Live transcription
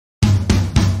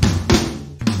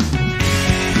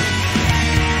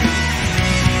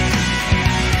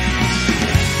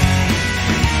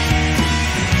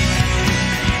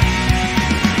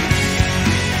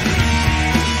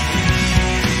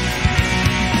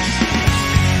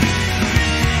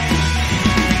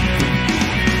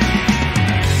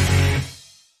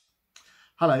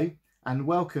Hello and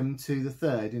welcome to the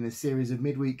third in a series of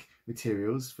midweek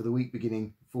materials for the week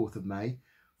beginning 4th of May,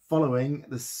 following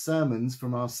the sermons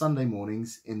from our Sunday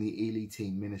mornings in the Ely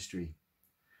Team Ministry.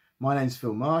 My name's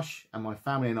Phil Marsh and my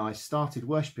family and I started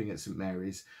worshipping at St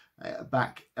Mary's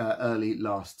back early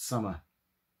last summer.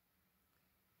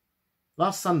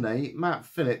 Last Sunday, Matt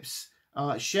Phillips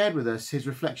shared with us his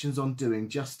reflections on doing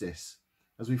justice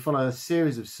as we follow a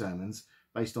series of sermons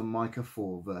based on Micah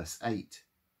 4 verse 8.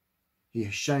 He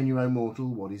has shown you, O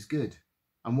mortal, what is good.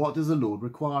 And what does the Lord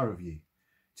require of you?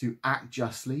 To act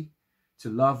justly, to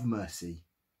love mercy,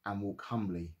 and walk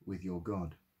humbly with your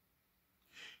God.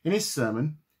 In his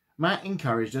sermon, Matt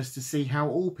encouraged us to see how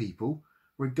all people,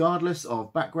 regardless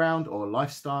of background or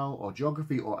lifestyle or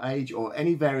geography or age or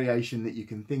any variation that you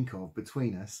can think of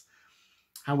between us,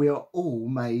 how we are all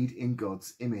made in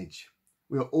God's image.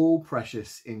 We are all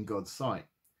precious in God's sight.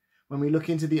 When we look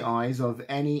into the eyes of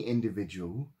any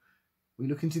individual, we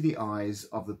look into the eyes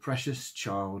of the precious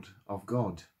child of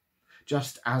God,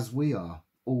 just as we are,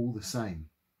 all the same.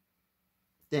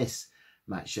 This,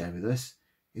 Matt shared with us,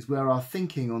 is where our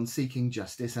thinking on seeking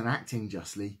justice and acting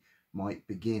justly might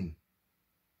begin.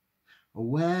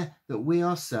 Aware that we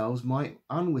ourselves might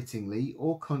unwittingly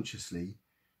or consciously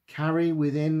carry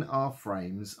within our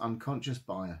frames unconscious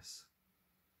bias,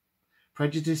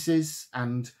 prejudices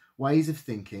and ways of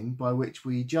thinking by which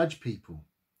we judge people.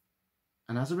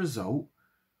 And as a result,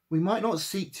 we might not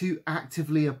seek to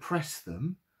actively oppress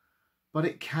them, but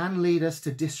it can lead us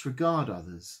to disregard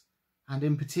others, and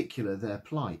in particular their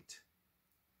plight.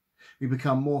 We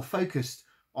become more focused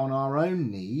on our own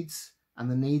needs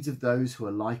and the needs of those who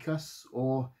are like us,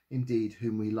 or indeed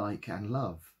whom we like and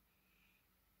love.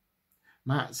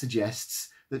 Matt suggests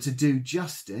that to do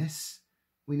justice,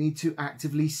 we need to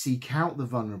actively seek out the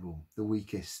vulnerable, the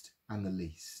weakest and the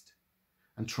least,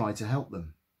 and try to help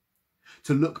them.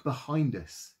 To look behind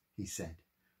us, he said,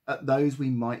 at those we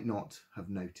might not have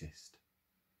noticed.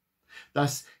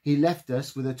 Thus, he left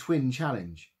us with a twin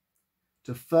challenge: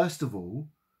 to first of all,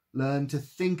 learn to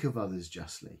think of others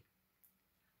justly,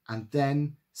 and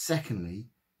then, secondly,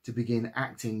 to begin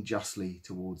acting justly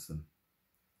towards them.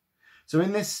 So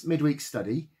in this midweek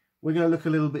study, we're going to look a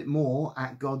little bit more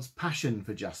at God's passion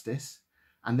for justice,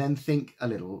 and then think a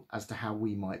little as to how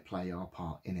we might play our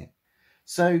part in it.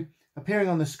 So, appearing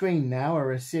on the screen now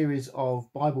are a series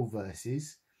of Bible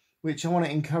verses which I want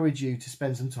to encourage you to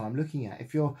spend some time looking at.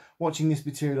 If you're watching this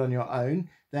material on your own,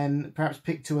 then perhaps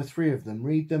pick 2 or 3 of them,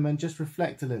 read them and just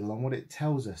reflect a little on what it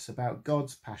tells us about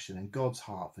God's passion and God's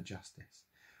heart for justice.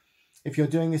 If you're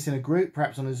doing this in a group,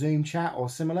 perhaps on a Zoom chat or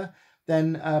similar,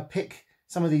 then pick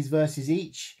some of these verses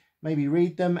each, maybe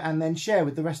read them and then share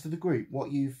with the rest of the group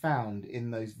what you found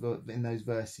in those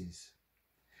verses.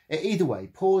 Either way,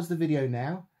 pause the video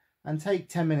now and take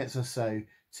 10 minutes or so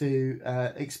to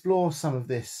explore some of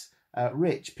this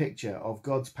rich picture of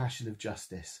God's passion of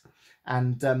justice,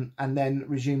 and then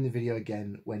resume the video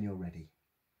again when you're ready.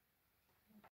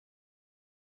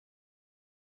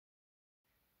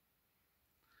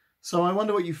 So I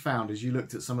wonder what you found as you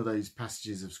looked at some of those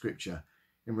passages of scripture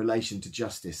in relation to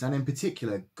justice, and in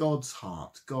particular God's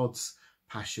heart, God's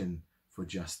passion for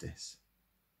justice.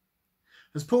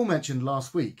 As Paul mentioned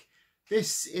last week,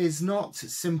 this is not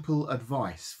simple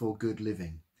advice for good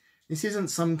living. This isn't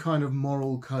some kind of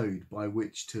moral code by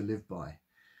which to live by.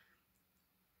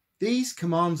 These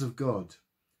commands of God,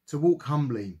 to walk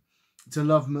humbly, to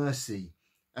love mercy,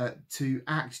 to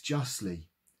act justly,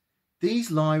 these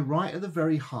lie right at the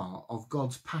very heart of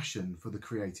God's passion for the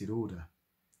created order.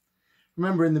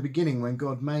 Remember, in the beginning, when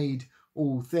God made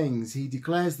all things, he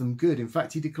declares them good. In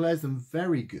fact, he declares them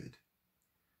very good.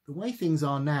 The way things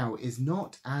are now is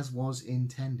not as was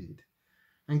intended,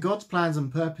 and God's plans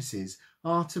and purposes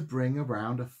are to bring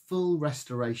around a full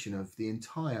restoration of the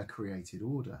entire created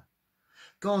order.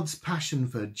 God's passion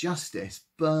for justice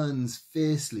burns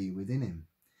fiercely within him.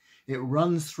 It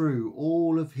runs through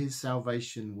all of his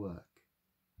salvation work.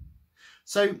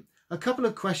 So, a couple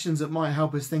of questions that might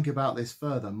help us think about this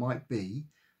further might be: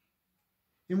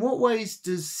 in what ways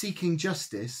does seeking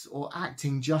justice or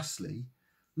acting justly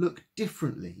look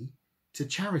differently to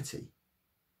charity?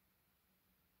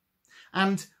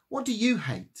 And what do you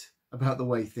hate about the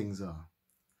way things are?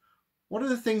 What are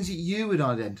the things that you would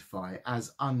identify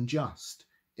as unjust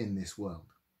in this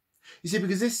world? You see,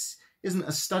 because this isn't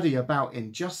a study about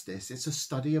injustice, it's a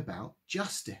study about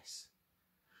justice.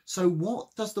 So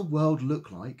what does the world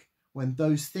look like when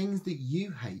those things that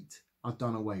you hate are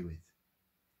done away with?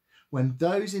 When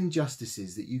those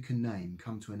injustices that you can name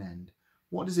come to an end,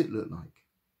 what does it look like?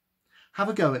 Have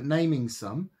a go at naming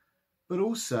some, but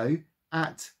also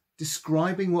at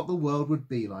describing what the world would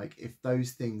be like if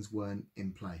those things weren't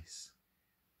in place.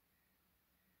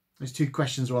 Those two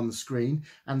questions are on the screen,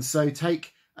 and so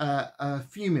take a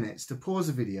few minutes to pause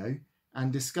the video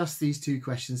and discuss these two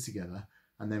questions together,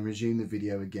 and then resume the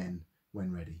video again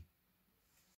when ready.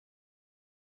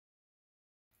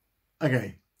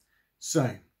 Okay,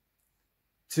 so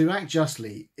to act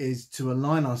justly is to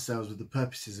align ourselves with the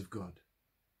purposes of God.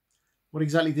 What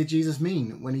exactly did Jesus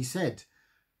mean when he said,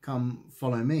 "Come,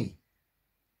 follow me"?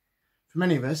 For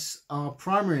many of us, our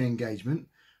primary engagement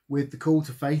with the call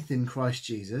to faith in Christ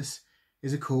Jesus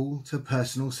is a call to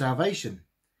personal salvation,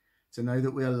 to know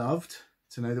that we are loved,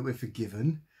 to know that we're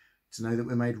forgiven, to know that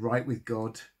we're made right with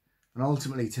God, and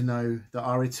ultimately to know that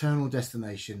our eternal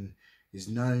destination is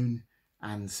known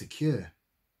and secure.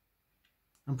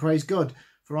 And praise God,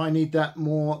 for I need that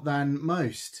more than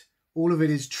most. All of it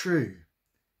is true.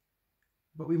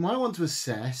 But we might want to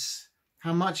assess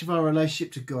how much of our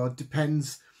relationship to God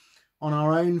depends on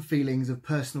our own feelings of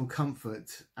personal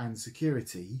comfort and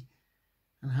security,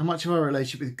 and how much of our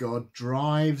relationship with God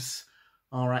drives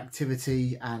our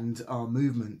activity and our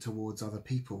movement towards other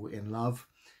people in love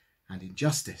and in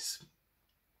justice.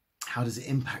 How does it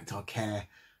impact our care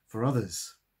for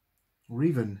others? Or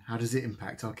even, how does it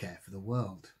impact our care for the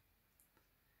world?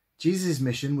 Jesus'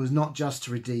 mission was not just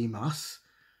to redeem us,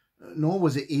 nor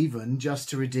was it even just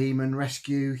to redeem and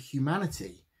rescue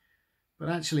humanity. But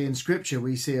actually in Scripture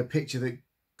we see a picture that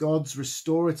God's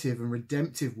restorative and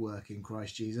redemptive work in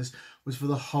Christ Jesus was for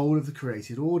the whole of the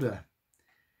created order.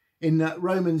 In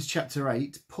Romans chapter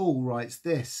 8, Paul writes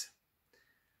this: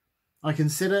 "I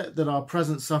consider that our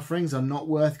present sufferings are not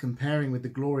worth comparing with the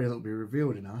glory that will be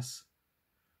revealed in us.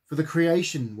 For the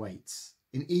creation waits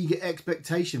in eager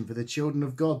expectation for the children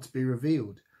of God to be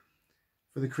revealed.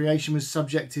 For the creation was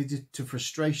subjected to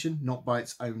frustration, not by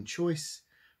its own choice,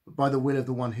 but by the will of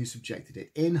the one who subjected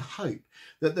it, in hope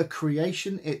that the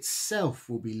creation itself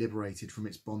will be liberated from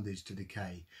its bondage to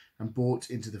decay and brought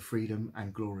into the freedom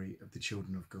and glory of the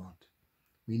children of God."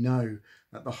 We know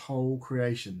that the whole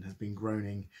creation has been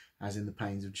groaning as in the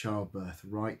pains of childbirth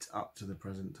right up to the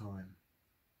present time.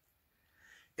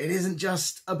 It isn't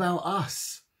just about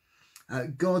us.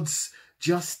 God's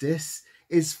justice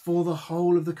is for the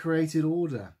whole of the created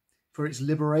order, for its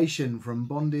liberation from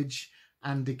bondage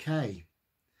and decay.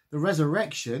 The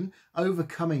resurrection,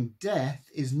 overcoming death,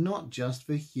 is not just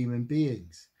for human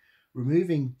beings.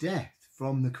 Removing death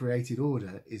from the created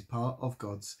order is part of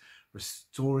God's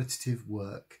restorative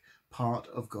work, part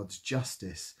of God's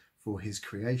justice for his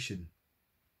creation.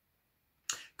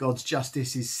 God's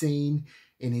justice is seen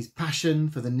in his passion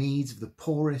for the needs of the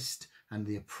poorest and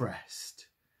the oppressed.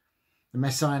 The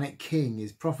Messianic King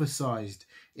is prophesied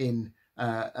in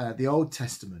the Old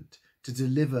Testament to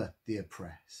deliver the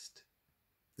oppressed.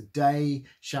 "The day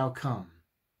shall come,"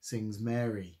 sings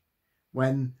Mary,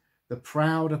 "when the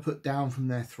proud are put down from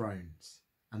their thrones,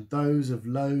 and those of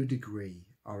low degree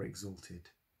are exalted.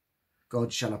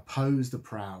 God shall oppose the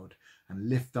proud and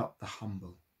lift up the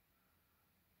humble."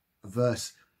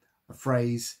 A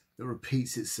phrase that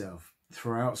repeats itself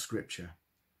throughout Scripture.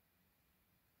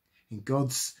 In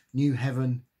God's new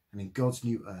heaven and in God's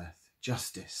new earth,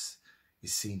 justice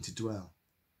is seen to dwell.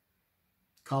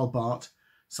 Karl Barth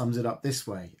sums it up this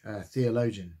way, a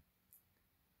theologian: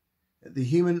 "The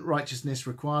human righteousness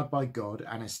required by God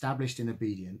and established in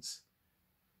obedience,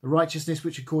 the righteousness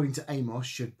which according to Amos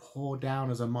should pour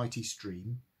down as a mighty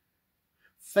stream,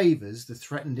 favours the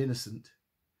threatened innocent,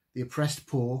 the oppressed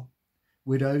poor,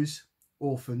 widows,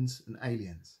 orphans and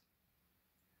aliens.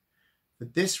 For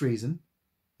this reason,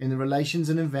 in the relations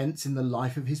and events in the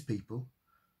life of his people,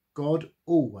 God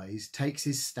always takes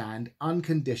his stand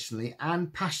unconditionally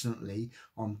and passionately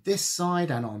on this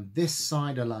side and on this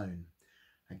side alone,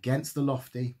 against the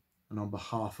lofty and on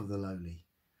behalf of the lowly,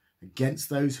 against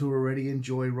those who already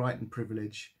enjoy right and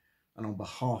privilege and on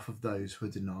behalf of those who are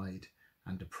denied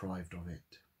and deprived of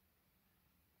it."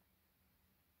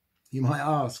 You might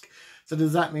ask, so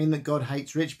does that mean that God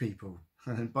hates rich people?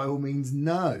 And by all means,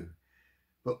 no.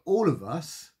 But all of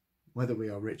us, whether we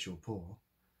are rich or poor,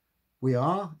 we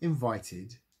are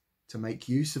invited to make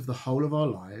use of the whole of our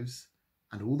lives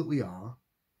and all that we are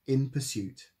in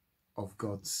pursuit of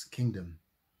God's kingdom,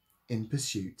 in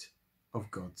pursuit of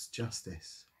God's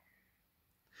justice.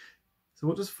 So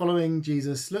what does following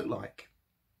Jesus look like?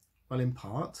 Well, in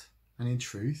part, and in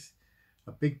truth,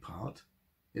 a big part,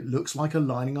 it looks like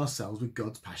aligning ourselves with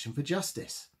God's passion for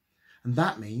justice. And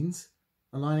that means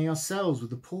aligning ourselves with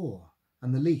the poor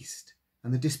and the least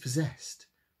and the dispossessed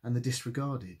and the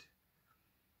disregarded.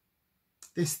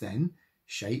 This then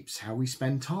shapes how we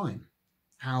spend time,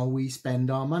 how we spend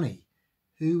our money,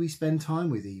 who we spend time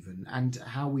with even, and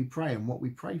how we pray and what we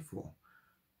pray for.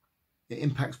 It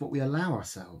impacts what we allow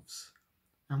ourselves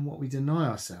and what we deny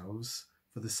ourselves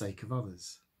for the sake of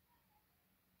others.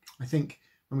 I think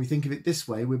when we think of it this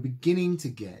way, we're beginning to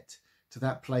get to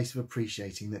that place of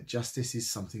appreciating that justice is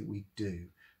something we do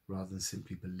rather than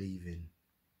simply believe in.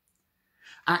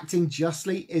 Acting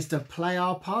justly is to play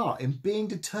our part in being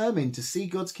determined to see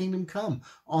God's kingdom come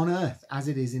on earth as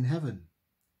it is in heaven.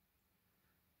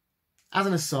 As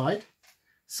an aside,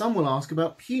 some will ask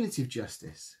about punitive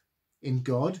justice. In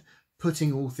God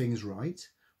putting all things right,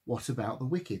 what about the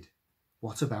wicked?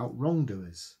 What about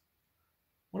wrongdoers?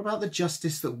 What about the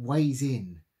justice that weighs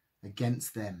in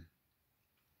against them?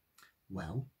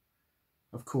 Well,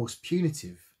 of course,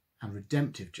 punitive and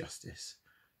redemptive justice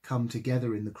come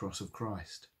together in the cross of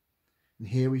Christ. And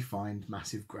here we find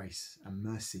massive grace and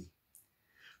mercy.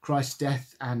 Christ's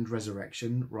death and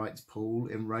resurrection, writes Paul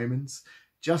in Romans,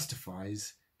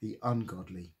 justifies the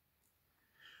ungodly.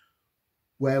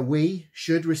 Where we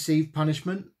should receive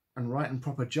punishment and right and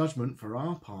proper judgment for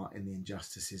our part in the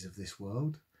injustices of this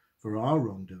world, for our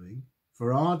wrongdoing,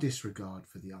 for our disregard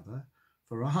for the other,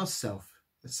 for our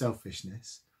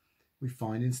selfishness, we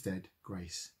find instead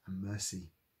grace and mercy.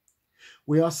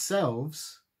 We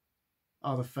ourselves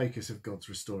are the focus of God's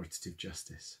restorative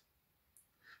justice.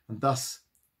 And thus,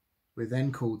 we're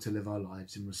then called to live our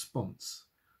lives in response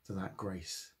to that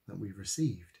grace that we've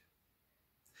received.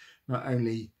 Not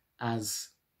only as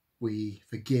we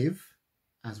forgive,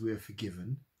 as we are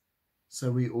forgiven,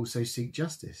 so we also seek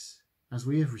justice, as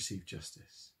we have received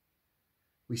justice.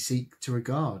 We seek to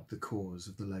regard the cause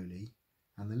of the lowly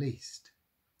and the least,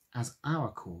 as our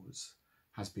cause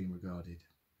has been regarded.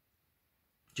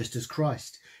 Just as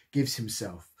Christ gives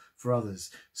himself for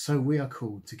others, so we are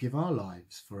called to give our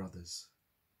lives for others.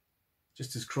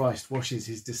 Just as Christ washes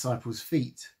his disciples'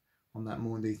 feet on that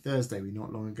Maundy Thursday we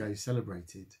not long ago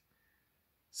celebrated,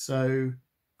 so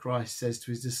Christ says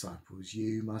to his disciples,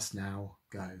 you must now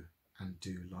go and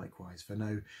do likewise. For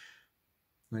no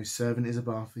servant is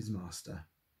above his master,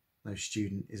 no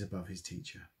student is above his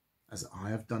teacher. As I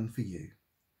have done for you,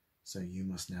 so you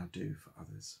must now do for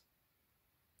others.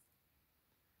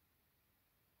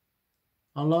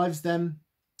 Our lives then,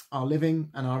 our living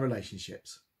and our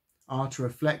relationships are to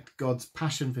reflect God's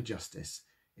passion for justice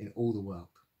in all the world.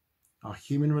 Our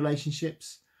human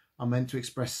relationships are meant to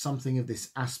express something of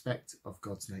this aspect of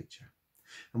God's nature.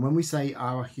 And when we say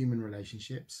our human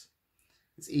relationships,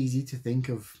 it's easy to think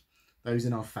of those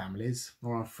in our families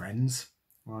or our friends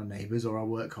or our neighbours or our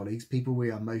work colleagues, people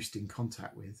we are most in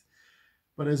contact with.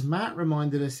 But as Matt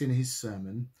reminded us in his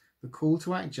sermon, the call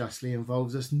to act justly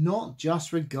involves us not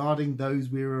just regarding those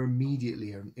we are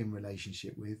immediately in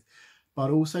relationship with, but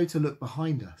also to look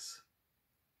behind us,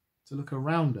 to look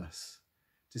around us,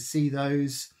 to see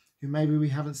those who maybe we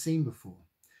haven't seen before,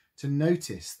 to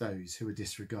notice those who are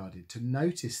disregarded, to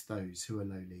notice those who are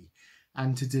lowly,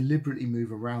 and to deliberately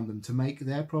move around them to make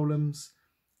their problems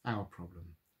our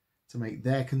problem, to make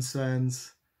their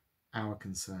concerns our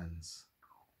concerns.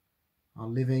 Our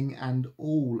living and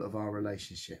all of our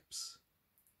relationships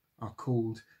are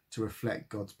called to reflect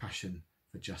God's passion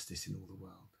for justice in all the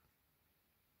world.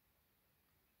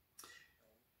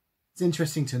 It's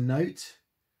interesting to note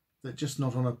that just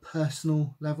not on a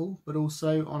personal level, but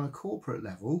also on a corporate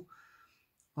level,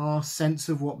 our sense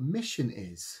of what mission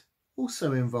is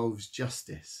also involves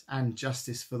justice, and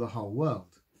justice for the whole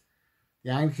world.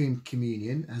 The Anglican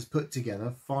Communion has put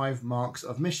together 5 marks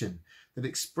of mission that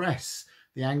express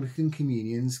the Anglican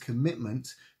Communion's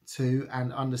commitment to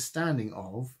and understanding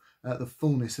of the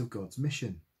fullness of God's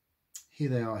mission. Here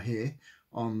they are here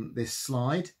on this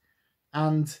slide.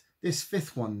 And this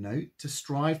 5th one note, to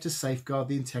strive to safeguard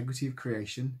the integrity of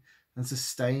creation and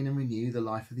sustain and renew the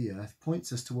life of the earth,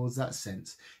 points us towards that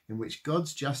sense in which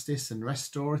God's justice and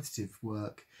restorative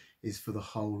work is for the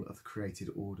whole of the created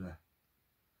order.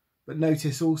 But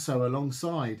notice also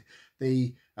alongside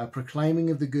the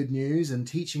proclaiming of the good news and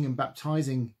teaching and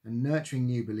baptizing and nurturing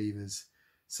new believers,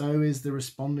 so is the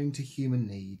responding to human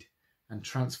need and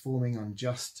transforming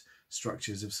unjust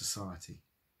structures of society.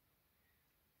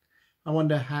 I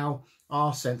wonder how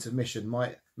our sense of mission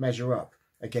might measure up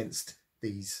against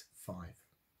these 5.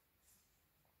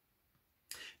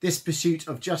 This pursuit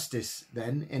of justice,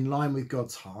 then, in line with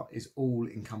God's heart, is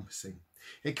all-encompassing.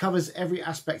 It covers every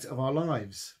aspect of our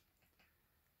lives.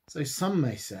 So some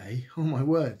may say, oh my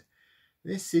word,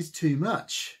 this is too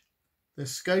much. The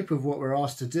scope of what we're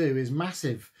asked to do is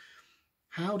massive.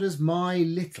 How does my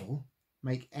little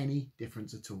make any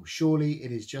difference at all? Surely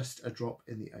it is just a drop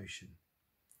in the ocean.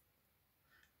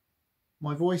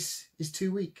 My voice is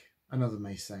too weak, another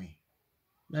may say.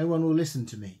 No one will listen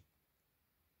to me.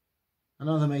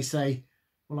 Another may say,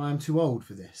 well, I am too old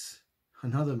for this.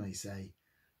 Another may say,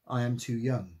 I am too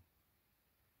young.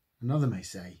 Another may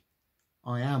say,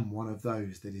 I am one of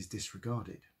those that is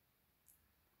disregarded.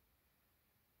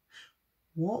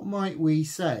 What might we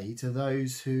say to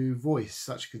those who voice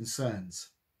such concerns?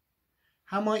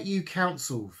 How might you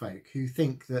counsel folk who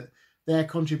think that their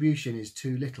contribution is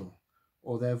too little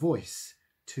or their voice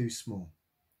too small?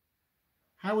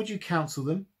 How would you counsel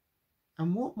them,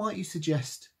 and what might you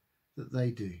suggest that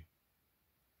they do?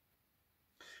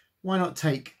 Why not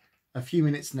take a few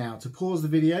minutes now to pause the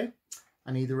video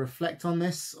and either reflect on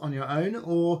this on your own,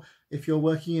 or if you're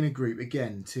working in a group,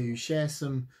 again, to share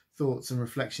some thoughts and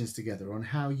reflections together on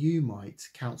how you might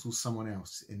counsel someone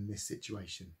else in this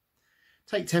situation.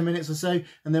 Take 10 minutes or so,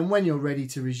 and then when you're ready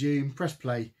to resume, press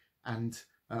play and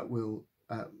we'll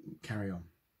carry on.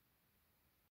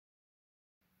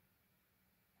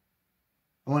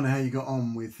 I wonder how you got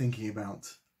on with thinking about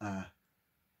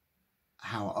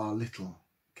how our little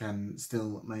can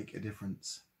still make a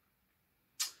difference.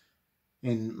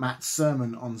 In Matt's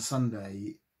sermon on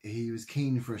Sunday, he was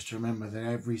keen for us to remember that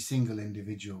every single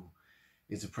individual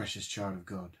is a precious child of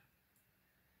God.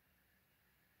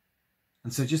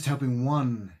 And so just helping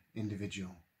one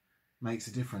individual makes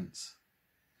a difference.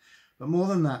 But more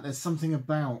than that, there's something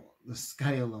about the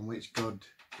scale on which God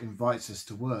invites us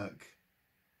to work.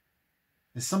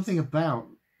 There's something about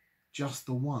just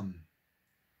the one.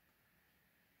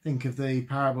 Think of the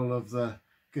parable of the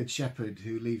Good Shepherd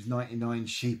who leaves 99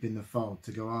 sheep in the fold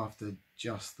to go after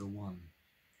just the one.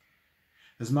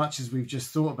 As much as we've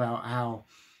just thought about how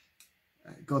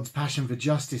God's passion for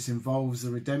justice involves the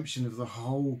redemption of the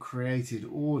whole created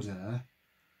order,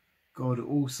 God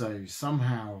also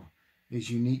somehow is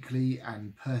uniquely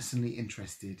and personally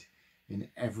interested in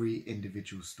every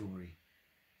individual story.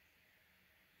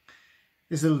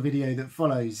 This little video that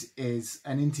follows is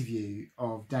an interview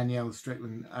of Danielle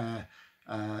Strickland, a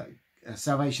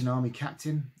Salvation Army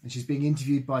captain, and she's being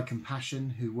interviewed by Compassion,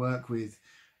 who work with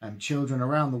children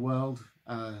around the world,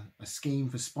 a scheme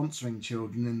for sponsoring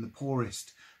children in the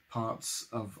poorest parts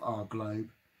of our globe.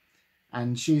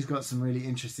 And she's got some really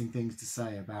interesting things to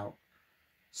say about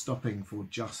stopping for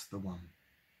just the one.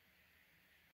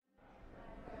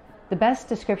 The best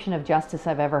description of justice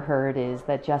I've ever heard is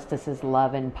that justice is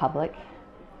love in public,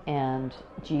 and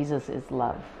Jesus is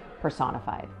love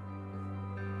personified.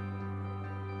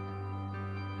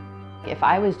 If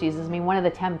I was Jesus, I mean, one of the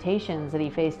temptations that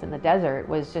he faced in the desert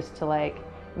was just to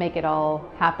make it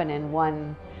all happen in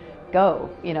one go,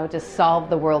 just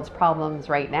solve the world's problems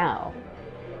right now.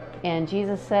 And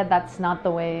Jesus said that's not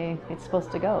the way it's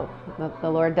supposed to go. The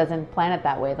Lord doesn't plan it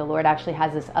that way. The Lord actually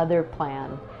has this other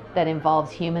plan that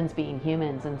involves humans being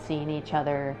humans and seeing each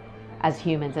other as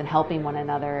humans and helping one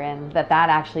another, and that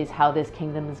actually is how this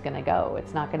kingdom is going to go.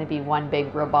 It's not going to be one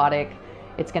big robotic,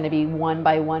 it's going to be one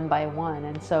by one by one.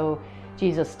 And so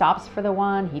Jesus stops for the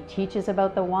one, he teaches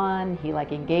about the one, he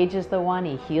engages the one,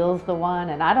 he heals the one.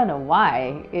 And I don't know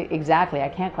why exactly, I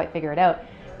can't quite figure it out,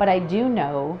 but I do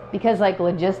know, because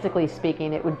logistically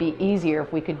speaking, it would be easier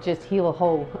if we could just heal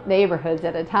whole neighborhoods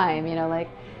at a time,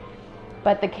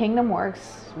 but the kingdom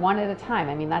works one at a time.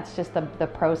 I mean, that's just the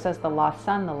process, the lost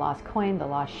son, the lost coin, the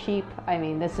lost sheep. I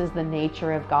mean, this is the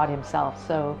nature of God himself.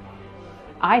 So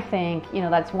I think,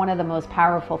 that's one of the most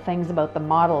powerful things about the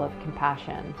model of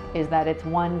compassion, is that it's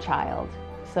one child.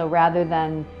 So rather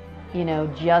than,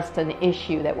 just an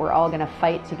issue that we're all going to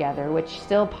fight together, which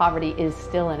still poverty is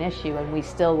still an issue and we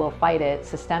still will fight it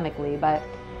systemically, but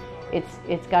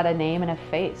it's got a name and a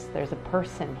face. There's a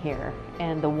person here,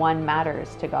 and the one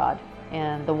matters to God,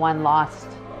 and the one lost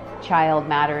child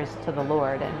matters to the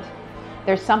Lord. And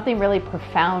there's something really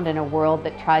profound in a world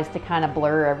that tries to kind of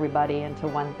blur everybody into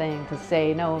one thing, to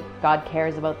say, no, God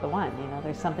cares about the one.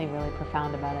 There's something really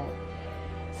profound about it.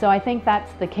 So I think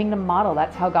that's the kingdom model.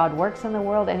 That's how God works in the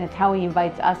world, and it's how he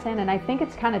invites us in. And I think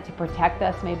it's kind of to protect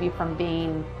us maybe from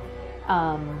being,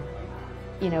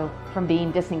 from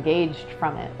being disengaged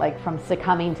from it, from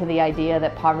succumbing to the idea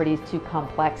that poverty is too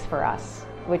complex for us,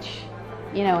 which,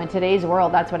 in today's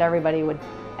world, that's what everybody would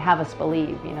have us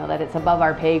believe, that it's above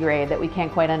our pay grade, that we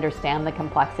can't quite understand the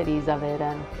complexities of it,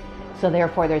 and so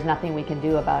therefore there's nothing we can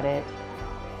do about it,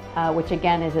 which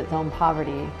again is its own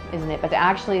poverty, isn't it? But to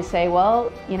actually say, well,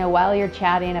 while you're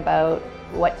chatting about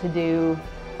what to do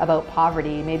about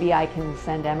poverty, maybe I can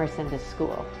send Emerson to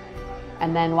school.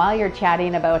 And then while you're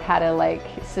chatting about how to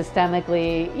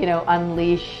systemically,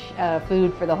 unleash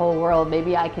food for the whole world,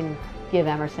 maybe I can give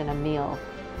Emerson a meal.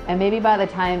 And maybe by the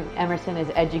time Emerson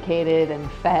is educated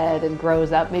and fed and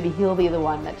grows up, maybe he'll be the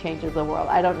one that changes the world.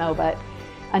 I don't know, but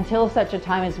until such a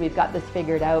time as we've got this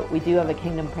figured out, we do have a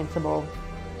kingdom principle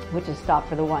which is stop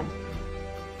for the one.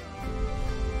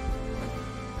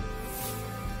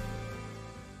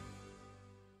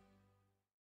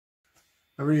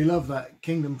 I really love that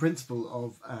kingdom principle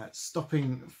of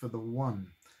stopping for the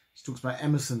one. She talks about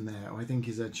Emerson there, who I think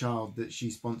is a child that she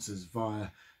sponsors via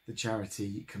the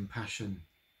charity Compassion.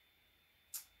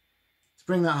 To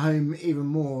bring that home even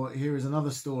more, here is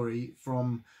another story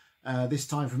from this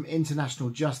time from International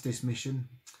Justice Mission,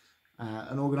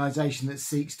 an organisation that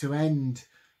seeks to end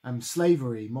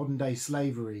slavery, modern day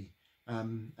slavery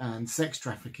and sex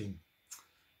trafficking.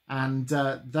 And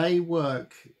they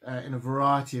work in a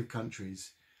variety of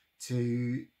countries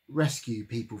to rescue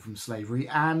people from slavery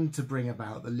and to bring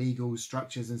about the legal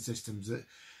structures and systems that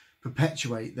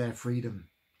perpetuate their freedom.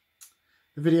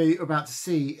 The video you're about to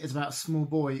see is about a small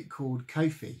boy called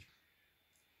Kofi.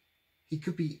 He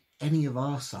could be any of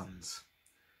our sons.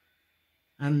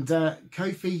 And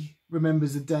Kofi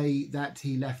remembers the day that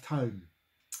he left home.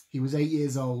 He was 8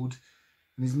 years old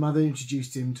and his mother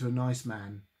introduced him to a nice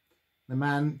man. The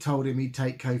man told him he'd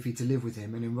take Kofi to live with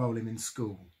him and enrol him in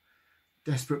school.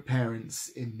 Desperate parents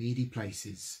in needy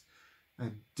places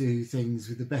do things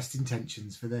with the best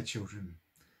intentions for their children.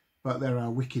 But there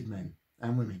are wicked men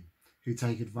and women who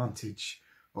take advantage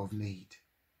of need.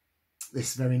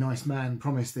 This very nice man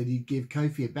promised that he'd give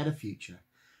Kofi a better future,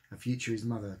 a future his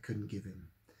mother couldn't give him.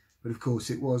 But of course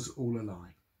it was all a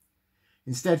lie.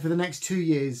 Instead, for the next 2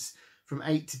 years, from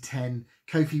 8 to 10,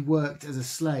 Kofi worked as a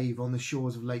slave on the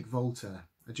shores of Lake Volta,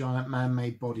 a giant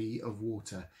man-made body of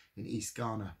water in East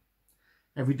Ghana.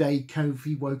 Every day,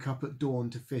 Kofi woke up at dawn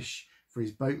to fish for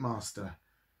his boatmaster,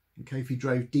 and Kofi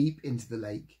drove deep into the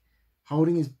lake,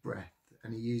 holding his breath,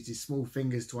 and he used his small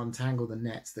fingers to untangle the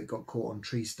nets that got caught on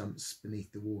tree stumps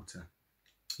beneath the water.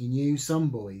 He knew some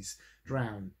boys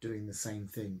drowned doing the same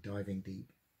thing, diving deep.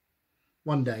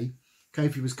 One day,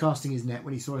 Kofi was casting his net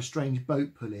when he saw a strange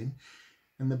boat pull in,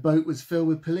 and the boat was filled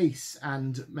with police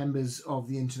and members of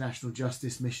the International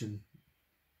Justice Mission.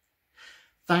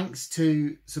 Thanks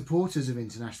to supporters of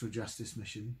International Justice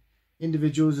Mission,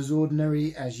 individuals as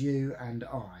ordinary as you and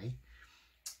I,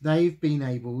 they've been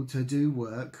able to do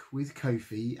work with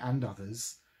Kofi and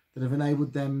others that have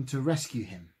enabled them to rescue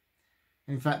him.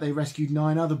 In fact, they rescued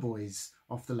 9 other boys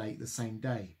off the lake the same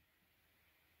day.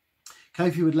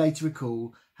 Kofi would later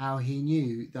recall how he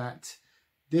knew that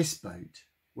this boat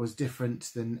was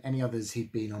different than any others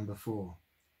he'd been on before.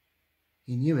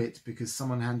 He knew it because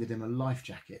someone handed him a life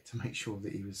jacket to make sure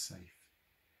that he was safe.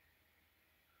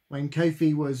 When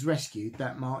Kofi was rescued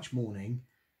that March morning,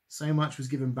 so much was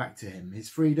given back to him: his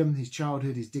freedom, his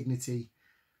childhood, his dignity.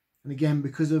 And again,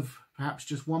 because of perhaps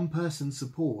just one person's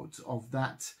support of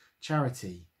that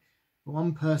charity,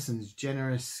 one person's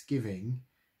generous giving,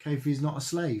 Kofi is not a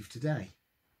slave today.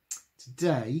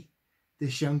 Today,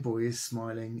 this young boy is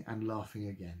smiling and laughing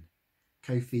again.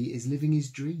 Kofi is living his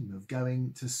dream of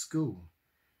going to school.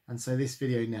 And so this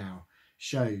video now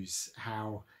shows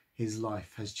how his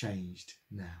life has changed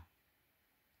now.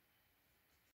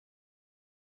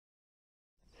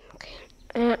 Okay,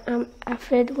 I'm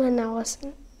afraid when I was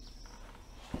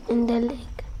in the lake.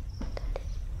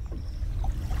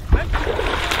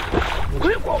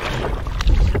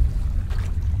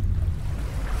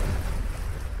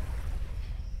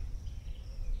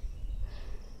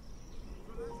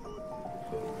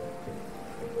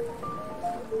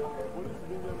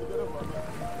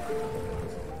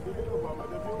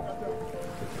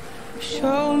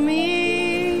 Show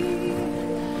me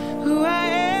who I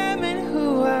am and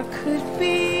who I could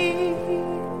be.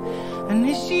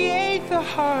 Initiate the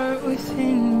heart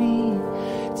within me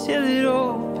till it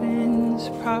opens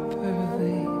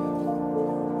properly.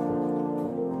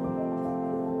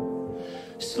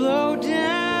 Slow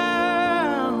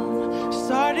down,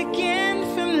 start again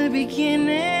from the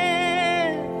beginning.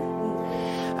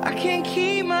 I can't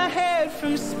keep my head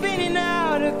from spinning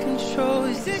out of control.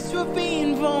 Is this what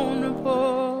being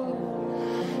vulnerable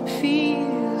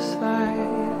feels like?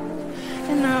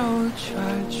 And I will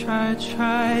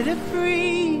try to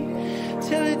breathe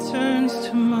till it turns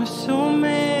to muscle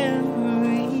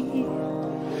memory.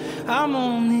 I'm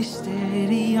only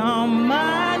steady on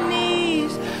my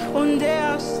knees. One day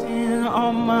I'll stand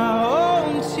on my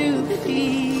own 2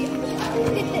 feet.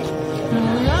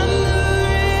 And run the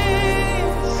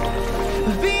risk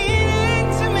of being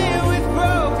intimate with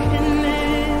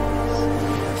brokenness.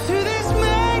 Through this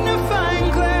magnifying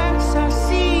glass I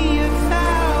see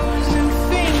 1,000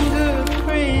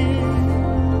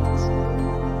 fingerprints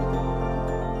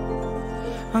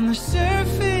on the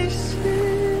surfaces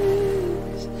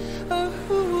of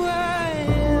who I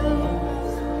am.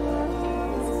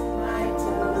 My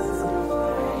toes,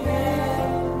 my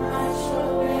head, my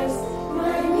shoulders,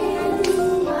 my knees.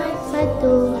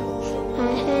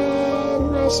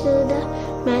 should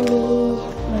many.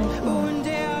 One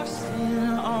day I'll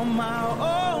stand on my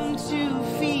own 2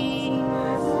 feet,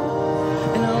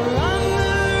 and I'll run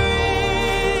the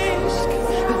risk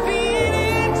of being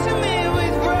intimate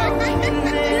with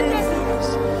brokenness.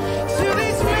 To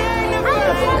this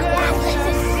magnified glass,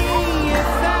 I see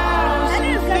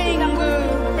 1,000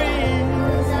 fingerprints.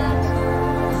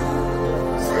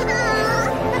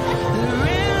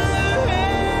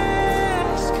 The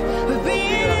risk of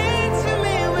being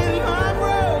intimate with my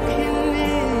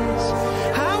brokenness.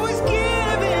 I was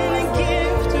given a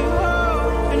gift of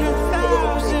hope and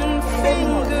 1,000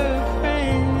 fingerprints.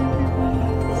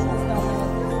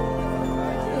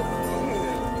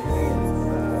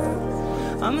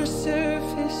 On the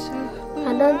surface of I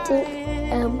don't think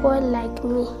a boy like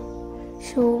me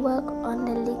should work on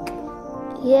the lake.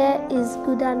 Here is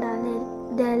gooder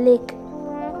than the lake.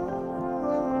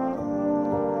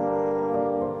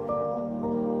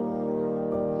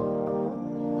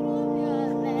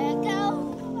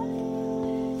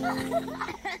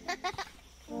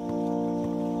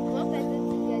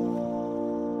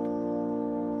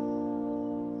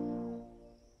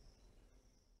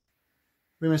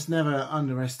 We must never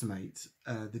underestimate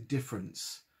the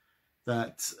difference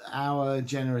that our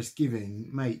generous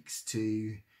giving makes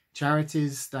to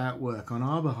charities that work on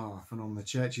our behalf and on the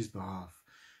church's behalf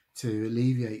to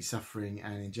alleviate suffering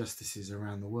and injustices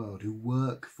around the world, who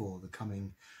work for the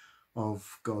coming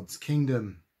of God's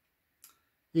kingdom.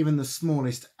 Even the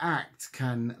smallest act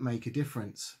can make a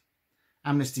difference.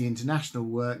 Amnesty International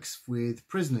works with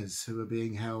prisoners who are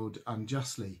being held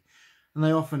unjustly, and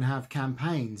they often have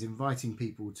campaigns inviting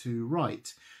people to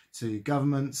write to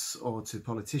governments or to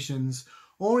politicians,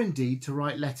 or indeed to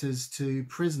write letters to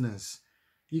prisoners.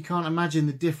 You can't imagine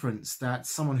the difference that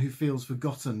someone who feels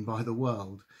forgotten by the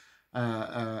world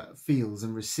feels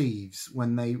and receives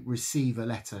when they receive a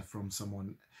letter from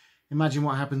someone. Imagine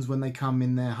what happens when they come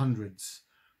in their hundreds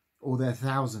or their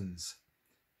thousands.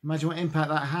 Imagine what impact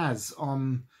that has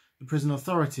on the prison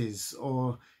authorities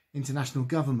or international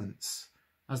governments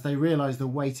as they realise the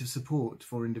weight of support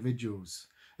for individuals.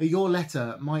 Your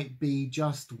letter might be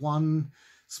just one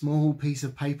small piece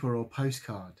of paper or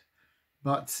postcard,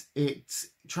 but it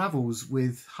travels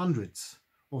with hundreds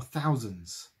or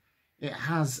thousands. It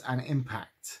has an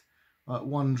impact.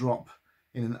 One drop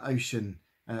in an ocean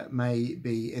may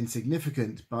be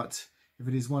insignificant, but if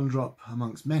it is one drop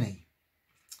amongst many,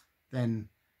 then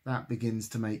that begins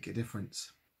to make a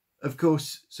difference. Of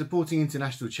course, supporting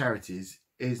international charities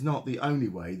is not the only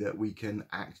way that we can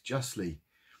act justly.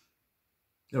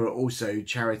 There are also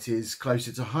charities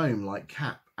closer to home like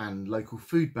CAP and local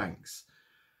food banks.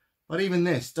 But even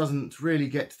this doesn't really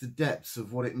get to the depths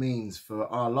of what it means for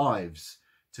our lives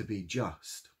to be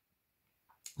just.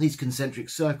 These concentric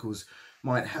circles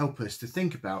might help us to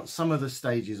think about some of the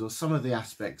stages or some of the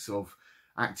aspects of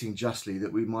acting justly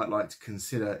that we might like to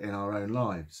consider in our own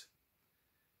lives.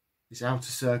 This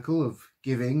outer circle of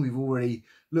giving we've already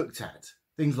looked at.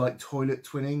 Things like toilet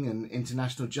twinning and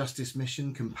International Justice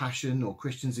Mission, Compassion or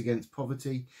Christians Against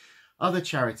Poverty. Other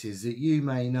charities that you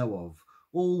may know of,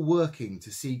 all working to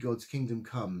see God's kingdom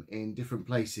come in different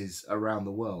places around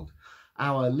the world.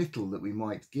 Our little that we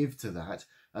might give to that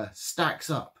stacks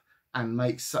up and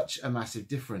makes such a massive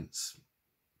difference.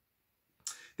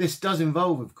 This does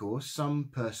involve, of course, some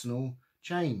personal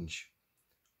change.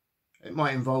 It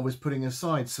might involve us putting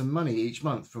aside some money each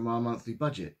month from our monthly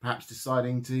budget, perhaps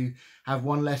deciding to have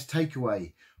one less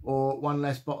takeaway or one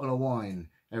less bottle of wine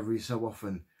every so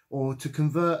often, or to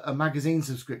convert a magazine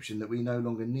subscription that we no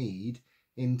longer need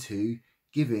into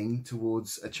giving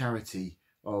towards a charity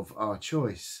of our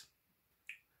choice.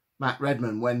 Matt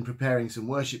Redman, when preparing some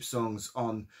worship songs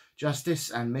on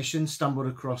justice and mission, stumbled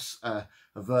across a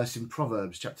verse in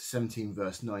Proverbs chapter 17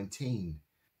 verse 19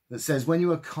 that says, "When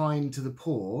you are kind to the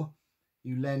poor,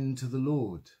 you lend to the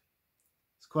Lord."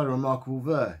 It's quite a remarkable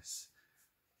verse.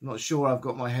 I'm not sure I've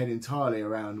got my head entirely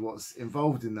around what's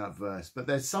involved in that verse, but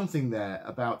there's something there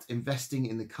about investing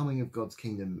in the coming of God's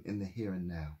kingdom in the here and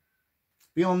now.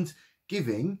 Beyond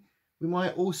giving, we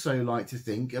might also like to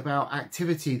think about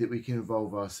activity that we can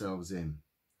involve ourselves in.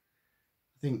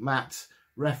 I think Matt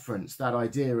referenced that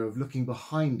idea of looking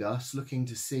behind us, looking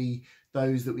to see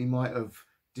those that we might have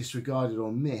disregarded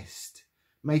or missed.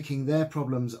 Making their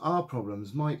problems our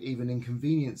problems might even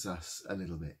inconvenience us a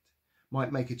little bit,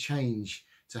 might make a change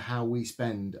to how we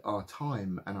spend our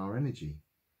time and our energy.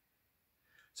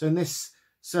 So in this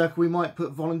circle, we might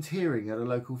put volunteering at a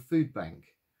local food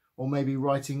bank, or maybe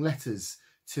writing letters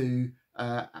to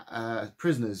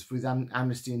prisoners with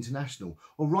Amnesty International,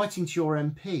 or writing to your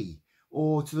MP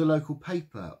or to the local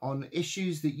paper on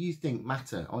issues that you think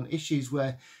matter, on issues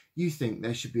where you think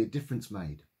there should be a difference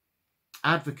made.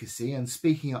 Advocacy and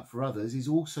speaking up for others is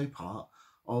also part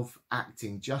of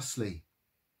acting justly.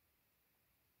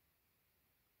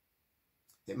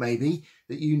 It may be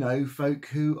that you know folk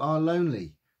who are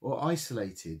lonely or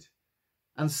isolated,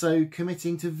 and so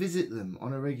committing to visit them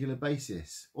on a regular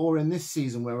basis, or in this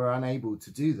season where we're unable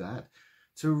to do that,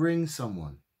 to ring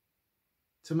someone,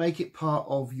 to make it part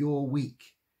of your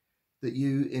week, that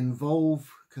you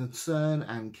involve concern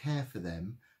and care for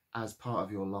them as part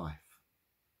of your life.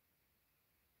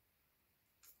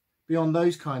 Beyond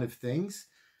those kind of things,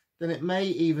 then it may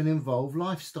even involve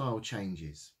lifestyle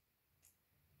changes.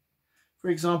 For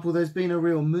example, there's been a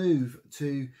real move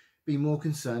to be more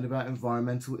concerned about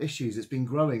environmental issues. It's been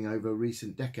growing over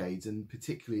recent decades, and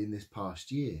particularly in this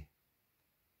past year.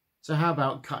 So how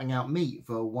about cutting out meat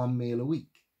for one meal a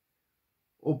week?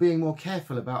 Or being more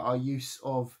careful about our use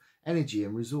of energy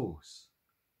and resource?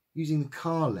 Using the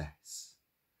car less?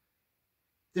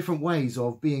 Different ways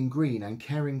of being green and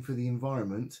caring for the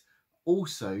environment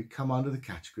also come under the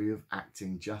category of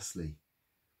acting justly.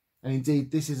 And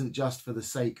indeed, this isn't just for the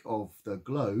sake of the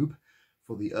globe,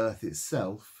 for the earth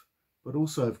itself, but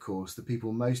also, of course, the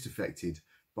people most affected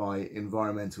by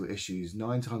environmental issues,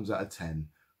 9 times out of 10,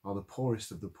 are the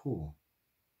poorest of the poor.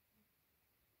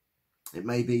 It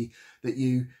may be that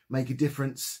you make a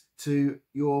difference to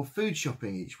your food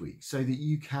shopping each week so that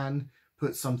you can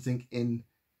put something in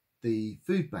the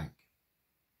food bank.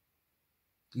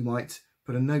 You might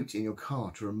put a note in your car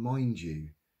to remind you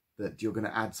that you're going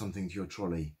to add something to your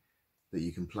trolley that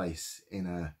you can place in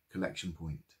a collection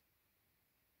point.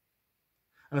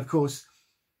 And of course,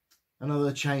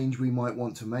 another change we might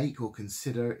want to make or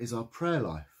consider is our prayer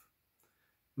life.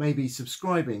 Maybe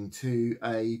subscribing to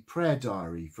a prayer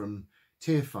diary from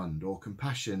Tear Fund or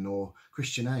Compassion or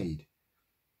Christian Aid,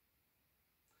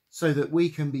 so that we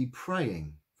can be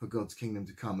praying for God's kingdom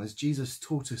to come as Jesus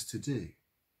taught us to do,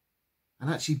 and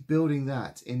actually building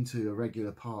that into a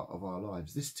regular part of our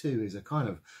lives. This too is a kind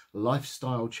of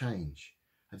lifestyle change,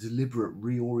 a deliberate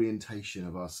reorientation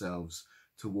of ourselves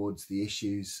towards the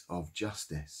issues of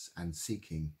justice and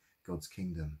seeking God's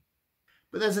kingdom.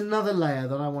 But there's another layer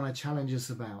that I want to challenge us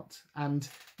about, and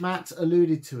Matt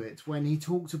alluded to it when he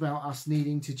talked about us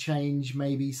needing to change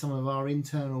maybe some of our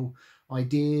internal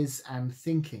ideas and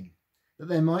thinking, that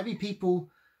there might be people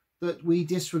that we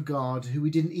disregard who we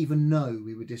didn't even know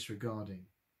we were disregarding.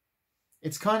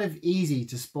 It's kind of easy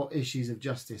to spot issues of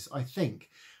justice, I think,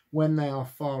 when they are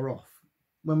far off.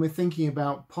 When we're thinking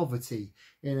about poverty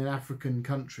in an African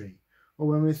country, or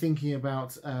when we're thinking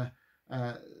about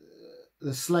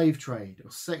the slave trade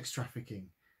or sex trafficking,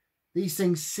 these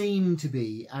things seem to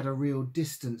be at a real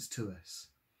distance to us.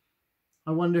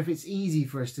 I wonder if it's easy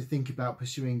for us to think about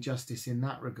pursuing justice in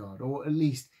that regard, or at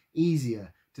least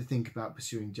easier to think about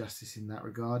pursuing justice in that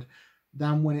regard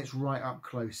than when it's right up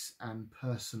close and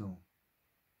personal.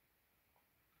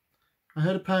 I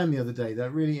heard a poem the other day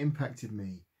that really impacted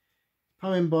me. A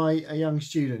poem by a young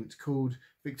student called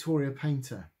Victoria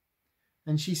Painter.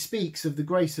 And she speaks of the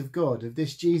grace of God, of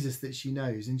this Jesus that she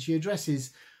knows, and she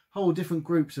addresses whole different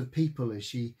groups of people as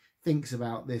she thinks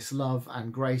about this love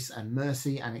and grace and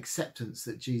mercy and acceptance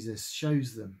that Jesus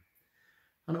shows them.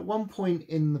 And at one point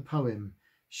in the poem,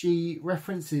 she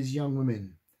references young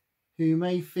women who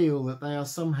may feel that they are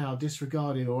somehow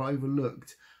disregarded or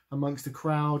overlooked amongst a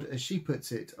crowd, as she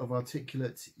puts it, of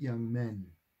articulate young men.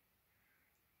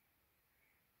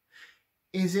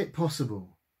 Is it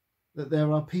possible that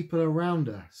there are people around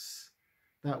us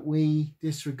that we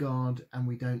disregard and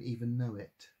we don't even know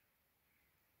it?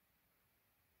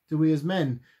 Do we as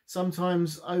men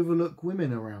sometimes overlook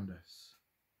women around us?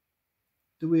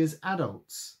 Do we as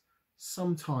adults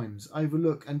sometimes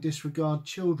overlook and disregard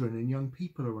children and young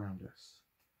people around us?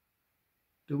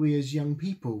 Do we as young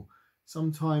people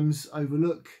sometimes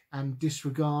overlook and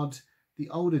disregard the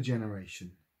older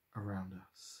generation around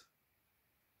us?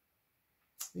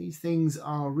 These things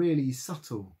are really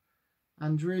subtle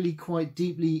and really quite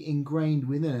deeply ingrained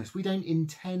within us. We don't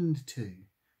intend to,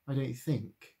 I don't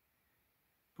think.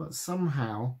 But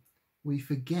somehow we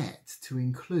forget to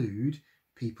include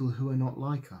people who are not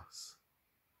like us.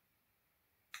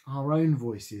 Our own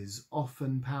voices,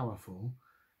 often powerful,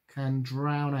 can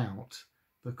drown out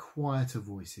the quieter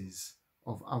voices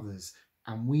of others,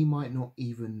 and we might not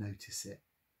even notice it.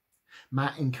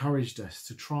 Matt encouraged us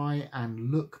to try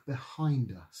and look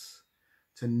behind us,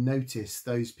 to notice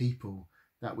those people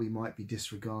that we might be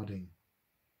disregarding.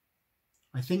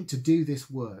 I think to do this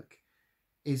work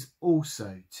is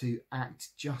also to act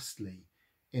justly,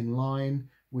 in line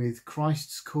with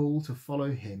Christ's call to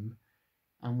follow him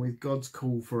and with God's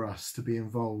call for us to be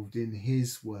involved in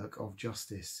his work of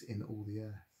justice in all the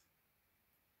earth.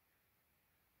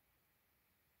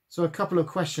 So a couple of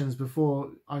questions before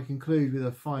I conclude with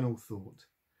a final thought.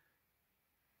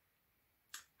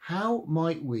 How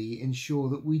might we ensure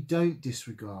that we don't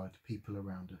disregard people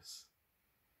around us?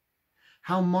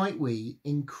 How might we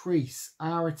increase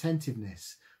our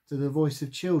attentiveness to the voice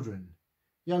of children,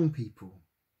 young people,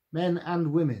 men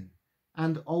and women,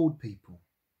 and old people?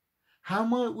 How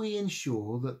might we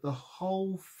ensure that the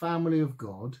whole family of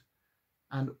God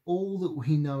and all that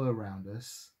we know around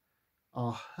us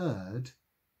are heard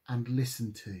and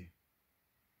listened to?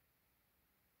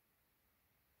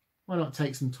 Why not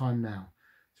take some time now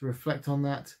to reflect on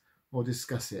that or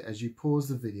discuss it as you pause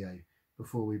the video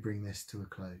before we bring this to a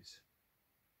close?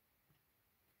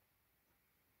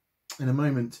 In a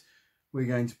moment, we're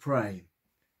going to pray.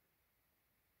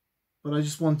 But I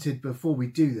just wanted, before we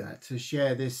do that, to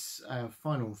share this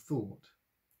final thought,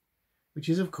 which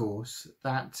is, of course,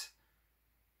 that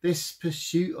this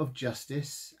pursuit of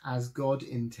justice, as God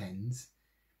intends,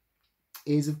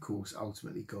 is, of course,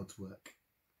 ultimately God's work.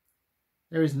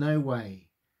 There is no way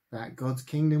that God's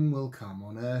kingdom will come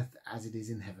on earth as it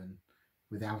is in heaven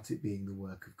without it being the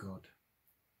work of God.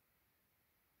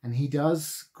 And he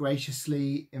does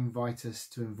graciously invite us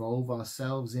to involve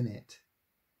ourselves in it.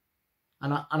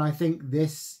 And I think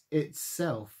this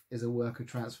itself is a work of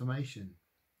transformation.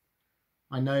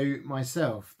 I know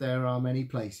myself, there are many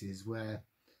places where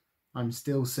I'm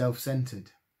still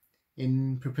self-centered.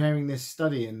 In preparing this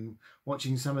study and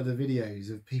watching some of the videos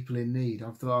of people in need,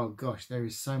 I've thought, oh gosh, there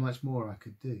is so much more I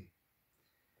could do.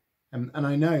 And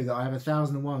I know that I have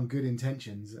 1,001 good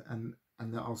intentions and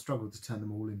that I'll struggle to turn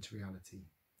them all into reality.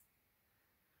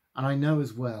 And I know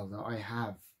as well that I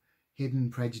have hidden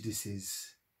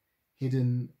prejudices,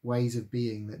 hidden ways of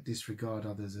being that disregard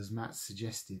others, as Matt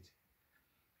suggested.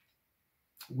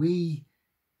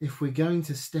 If we're going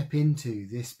to step into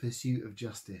this pursuit of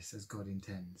justice as God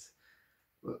intends,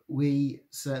 we,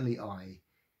 certainly I,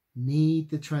 need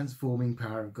the transforming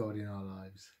power of God in our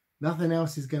lives. Nothing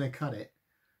else is going to cut it.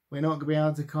 We're not going to be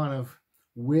able to kind of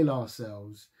will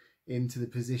ourselves into the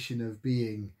position of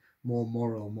being more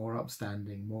moral, more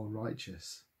upstanding, more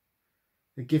righteous.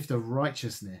 The gift of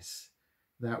righteousness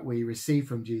that we receive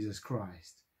from Jesus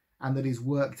Christ and that is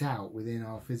worked out within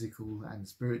our physical and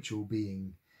spiritual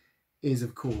being is,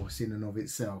 of course, in and of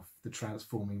itself, the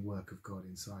transforming work of God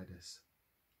inside us.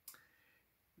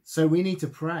 So we need to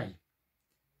pray.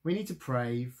 We need to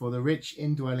pray for the rich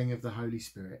indwelling of the Holy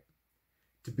Spirit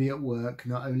to be at work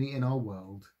not only in our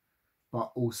world,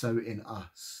 but also in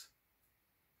us,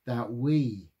 that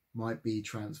we might be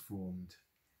transformed,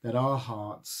 that our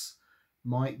hearts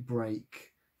might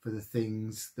break for the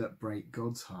things that break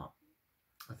God's heart.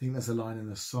 I think there's a line in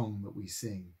a song that we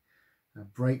sing,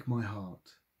 break my heart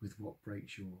with what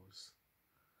breaks yours.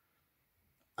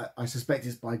 I suspect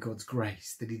it's by God's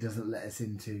grace that he doesn't let us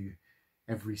into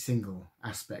every single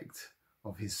aspect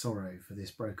of his sorrow for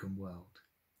this broken world.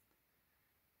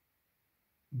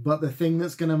 But the thing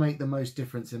that's going to make the most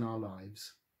difference in our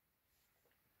lives,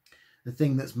 the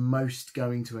thing that's most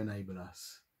going to enable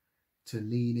us to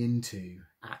lean into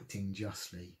acting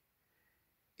justly,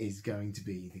 is going to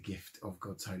be the gift of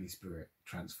God's Holy Spirit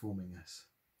transforming us.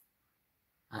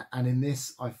 And in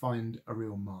this, I find a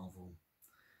real marvel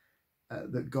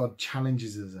that God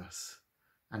challenges us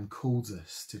and calls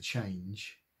us to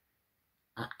change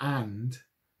and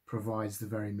provides the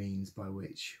very means by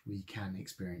which we can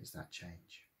experience that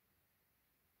change.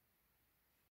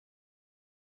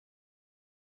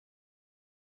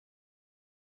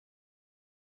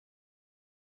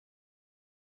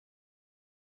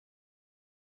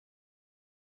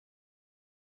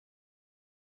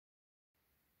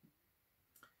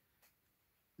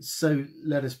 So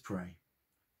let us pray.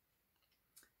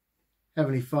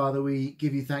 Heavenly Father, we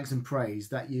give you thanks and praise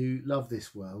that you love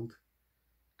this world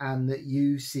and that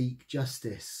you seek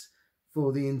justice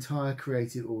for the entire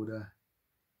created order,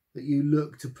 that you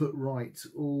look to put right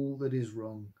all that is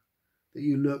wrong, that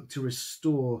you look to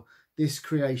restore this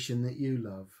creation that you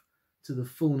love to the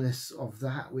fullness of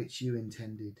that which you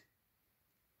intended.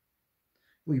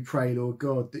 We pray, Lord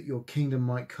God, that your kingdom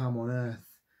might come on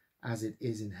earth as it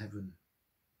is in heaven.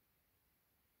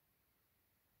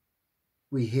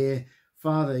 We hear,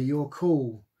 Father, your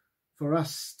call for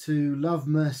us to love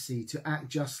mercy, to act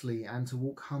justly, and to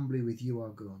walk humbly with you, our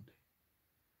God.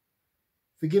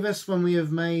 Forgive us when we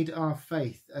have made our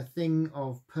faith a thing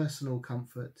of personal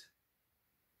comfort,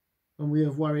 when we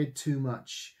have worried too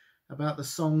much about the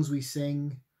songs we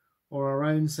sing or our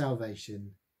own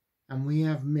salvation, and we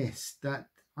have missed that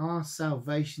our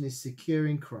salvation is secure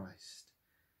in Christ,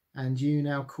 and you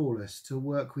now call us to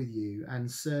work with you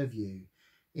and serve you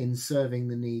in serving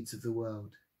the needs of the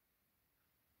world.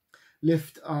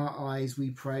 Lift our eyes, we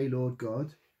pray, Lord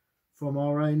God, from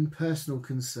our own personal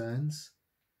concerns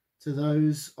to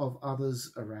those of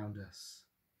others around us.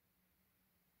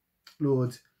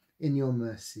 Lord, in your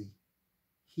mercy,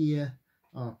 hear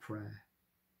our prayer.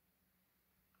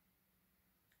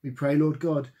 We pray, Lord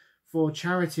God, for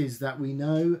charities that we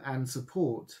know and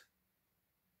support.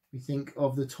 We think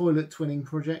of the Toilet Twinning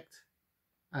Project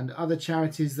and other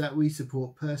charities that we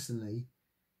support personally.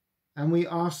 And we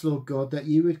ask, Lord God, that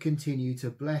you would continue to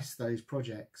bless those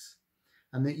projects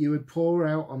and that you would pour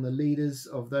out on the leaders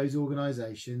of those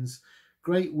organisations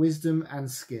great wisdom and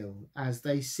skill as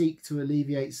they seek to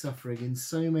alleviate suffering in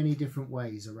so many different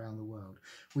ways around the world.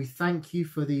 We thank you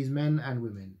for these men and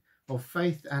women of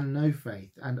faith and no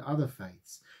faith and other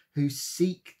faiths who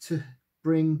seek to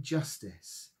bring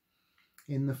justice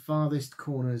in the farthest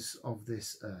corners of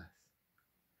this earth.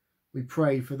 We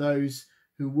pray for those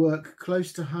who work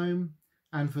close to home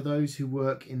and for those who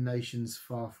work in nations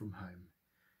far from home.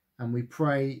 And we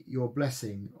pray your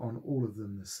blessing on all of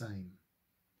them the same.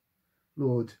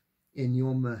 Lord, in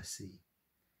your mercy,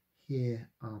 hear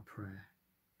our prayer.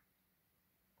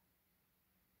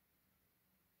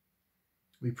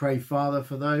 We pray, Father,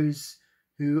 for those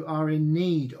who are in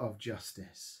need of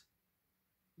justice.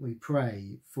 We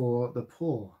pray for the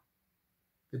poor,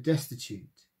 the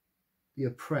destitute, the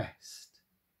oppressed,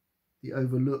 the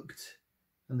overlooked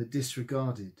and the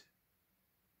disregarded.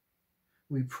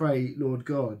 We pray, Lord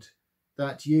God,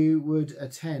 that you would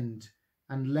attend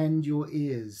and lend your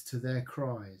ears to their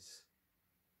cries.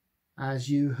 As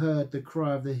you heard the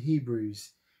cry of the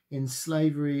Hebrews in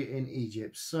slavery in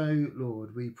Egypt, so,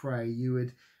 Lord, we pray you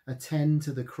would attend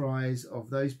to the cries of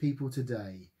those people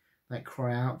today that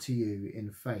cry out to you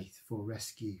in faith for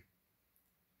rescue.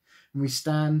 And we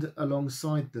stand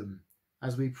alongside them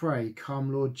as we pray,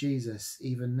 come, Lord Jesus,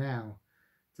 even now,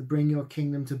 to bring your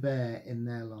kingdom to bear in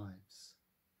their lives.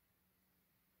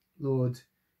 Lord,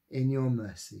 in your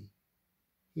mercy,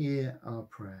 hear our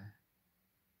prayer.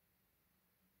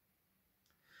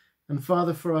 And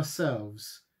Father, for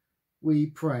ourselves, we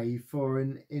pray for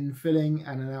an infilling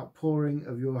and an outpouring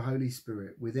of your Holy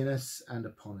Spirit within us and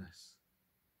upon us.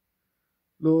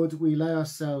 Lord, we lay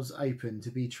ourselves open to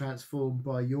be transformed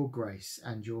by your grace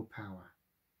and your power.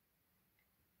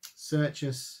 Search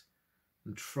us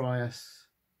and try us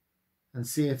and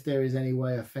see if there is any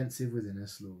way offensive within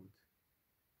us, Lord.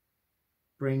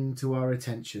 Bring to our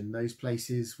attention those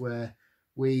places where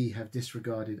we have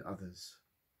disregarded others.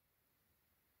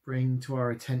 Bring to our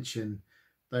attention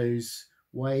those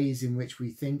ways in which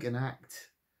we think and act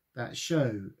that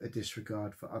show a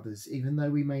disregard for others, even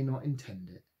though we may not intend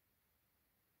it.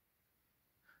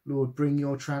 Lord, bring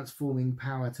your transforming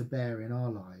power to bear in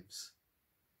our lives,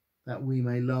 that we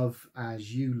may love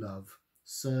as you love,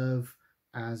 serve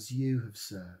as you have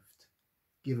served,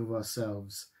 give of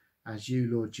ourselves as you,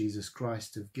 Lord Jesus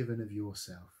Christ, have given of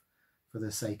yourself for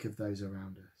the sake of those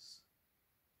around us.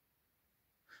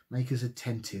 Make us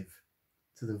attentive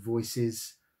to the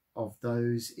voices of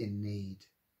those in need,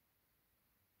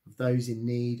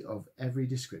 of every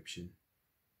description,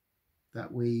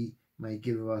 that we may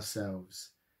give of ourselves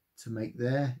to make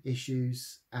their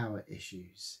issues our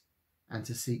issues and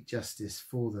to seek justice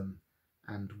for them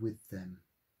and with them.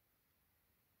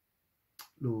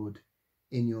 Lord,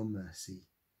 in your mercy,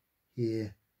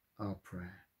 hear our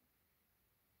prayer.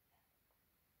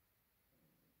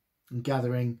 And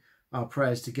gathering our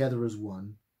prayers together as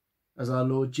one, as our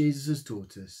Lord Jesus has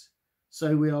taught us,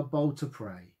 so we are bold to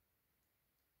pray.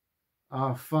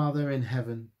 Our Father in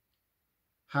heaven,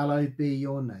 hallowed be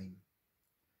your name.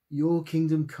 Your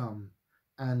kingdom come,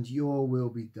 and your will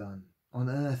be done, on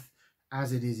earth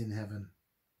as it is in heaven.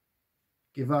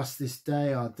 Give us this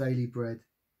day our daily bread,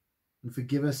 and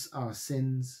forgive us our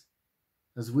sins,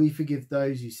 as we forgive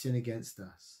those who sin against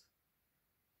us.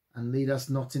 And lead us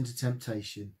not into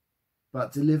temptation,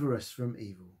 but deliver us from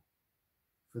evil.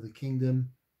 For the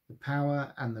kingdom, the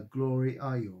power, and the glory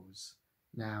are yours,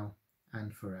 now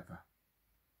and forever.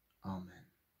 Amen.